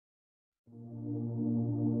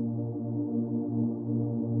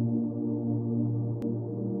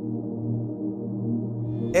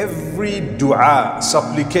Every dua,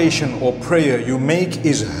 supplication or prayer you make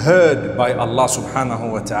is heard by Allah subhanahu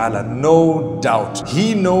wa ta'ala, no doubt.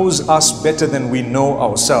 He knows us better than we know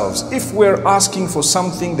ourselves. If we're asking for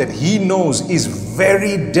something that He knows is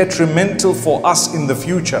very detrimental for us in the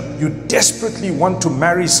future, you desperately want to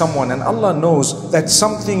marry someone and Allah knows that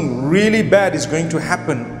something really bad is going to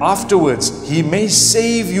happen afterwards, He may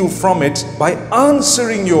save you from it by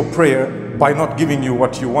answering your prayer, by not giving you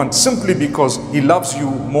what you want, simply because He loves you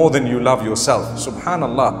more than you love yourself.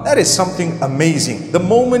 Subhanallah, that is something amazing. The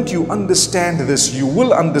moment you understand this, you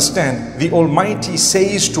will understand the Almighty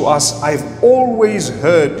says to us, I've always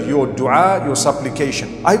heard your dua, your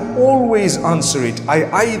supplication. I always answer it. I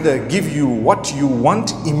either give you what you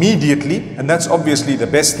want immediately, and that's obviously the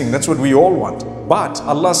best thing, that's what we all want. But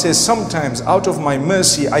Allah says, sometimes out of my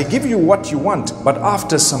mercy, I give you what you want, but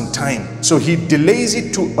after some time. So He delays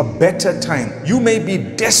it to a better time. You may be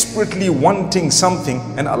desperately wanting something,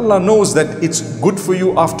 and Allah knows that it's good for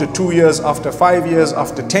you after 2 years, after 5 years,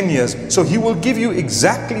 after 10 years. So He will give you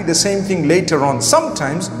exactly the same thing later on.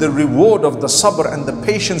 Sometimes the reward of the sabr and the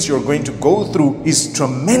patience you're going to go through is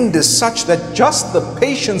tremendous, such that just the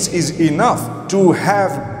patience is enough to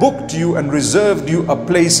have booked you and reserved you a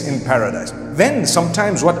place in paradise. Then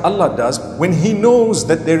sometimes what Allah does, when He knows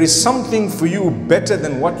that there is something for you better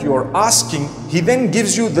than what you're asking, He then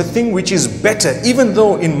gives you the thing which is better, even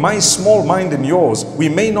though in my small mind and yours, we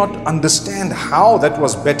may not understand how that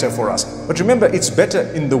was better for us. But remember, it's better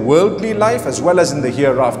in the worldly life as well as in the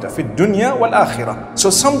hereafter, fi dunya wal akhirah. So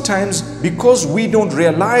sometimes, because we don't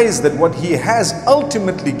realize that what He has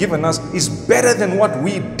ultimately given us is better than what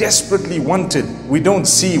we desperately wanted, we don't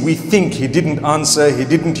see, we think He didn't answer, He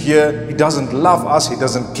didn't hear, He doesn't love us, He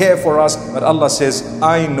doesn't care for us. But Allah says,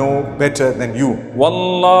 I know better than you.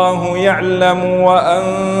 Wallahu ya'lamu wa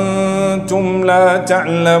antum la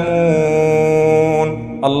ta'lamun.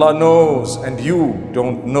 Allah knows and you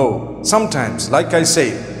don't know. Sometimes, like I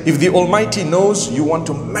say, if the Almighty knows you want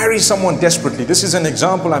to marry someone desperately, this is an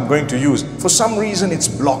example I'm going to use. For some reason it's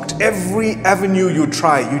blocked. Every avenue you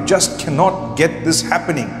try, you just cannot get this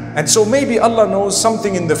happening. And so maybe Allah knows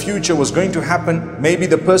something in the future was going to happen. Maybe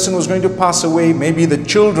the person was going to pass away. Maybe the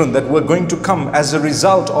children that were going to come as a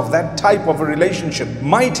result of that type of a relationship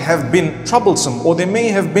might have been troublesome, or they may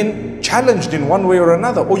have been challenged in one way or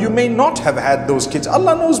another, or you may not have had those kids.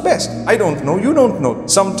 Allah knows best. I don't know, you don't know.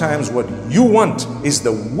 Sometimes what you want is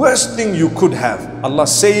the worst thing you could have. Allah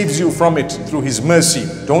saves you from it through His mercy.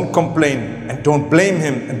 Don't complain and don't blame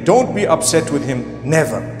Him and don't be upset with Him.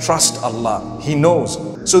 Never. Trust Allah. He knows.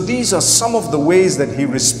 So these are some of the ways that He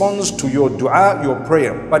responds to your dua, your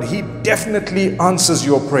prayer. But He definitely answers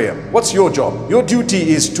your prayer. What's your job? Your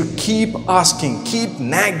duty is to keep asking, keep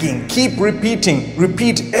nagging, keep repeating.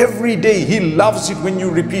 Repeat every day. He loves it when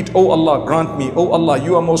you repeat, Oh Allah, grant me. Oh Allah,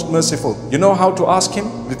 you are most merciful. You know how to ask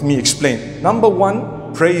Him? Let me explain. Number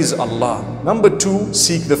one, praise Allah. Number two,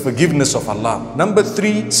 seek the forgiveness of Allah. Number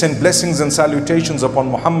three, send blessings and salutations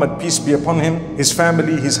upon Muhammad, peace be upon him, his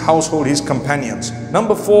family, his household, his companions.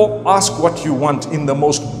 Number four, ask what you want in the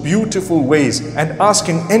most beautiful ways, and ask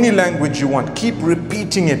in any language you want. Keep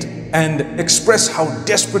repeating it and express how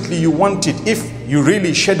desperately you want it. If you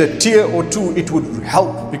really shed a tear or two, it would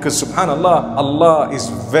help, because subhanallah, Allah is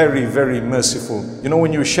very, very merciful. You know,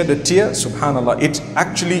 when you shed a tear, subhanallah, it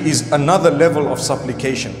actually is another level of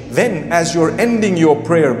supplication. Then as you're ending your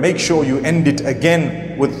prayer, make sure you end it again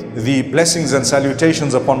with the blessings and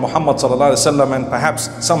salutations upon Muhammad sallallahu alaihi wasallam, and perhaps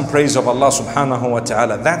some praise of Allah subhanahu wa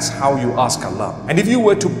ta'ala. That's how you ask Allah. And if you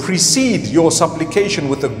were to precede your supplication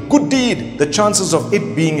with a good deed, the chances of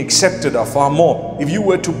it being accepted are far more. If you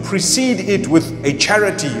were to precede it with a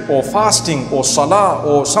charity or fasting or salah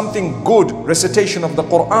or something good, recitation of the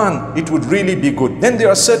Quran, it would really be good. Then there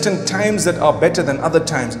are certain times that are better than other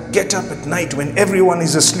times. Get up at night when everyone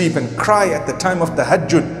is asleep and cry at the time of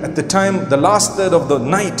tahajjud, at the time, the last third of the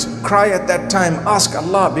night. Cry at that time, ask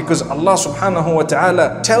Allah, because Allah subhanahu wa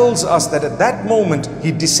ta'ala tells us that at that moment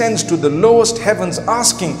He descends to the lowest heavens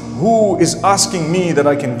asking, who is asking me that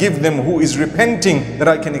I can give them, who is repenting that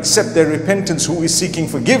I can accept their repentance, who is seeking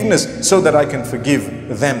forgiveness so that I can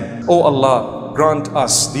forgive them. Oh Allah, grant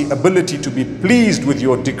us the ability to be pleased with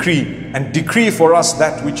your decree, and decree for us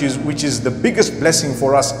that which is the biggest blessing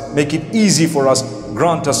for us. Make it easy for us.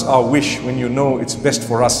 Grant us our wish when you know it's best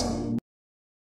for us.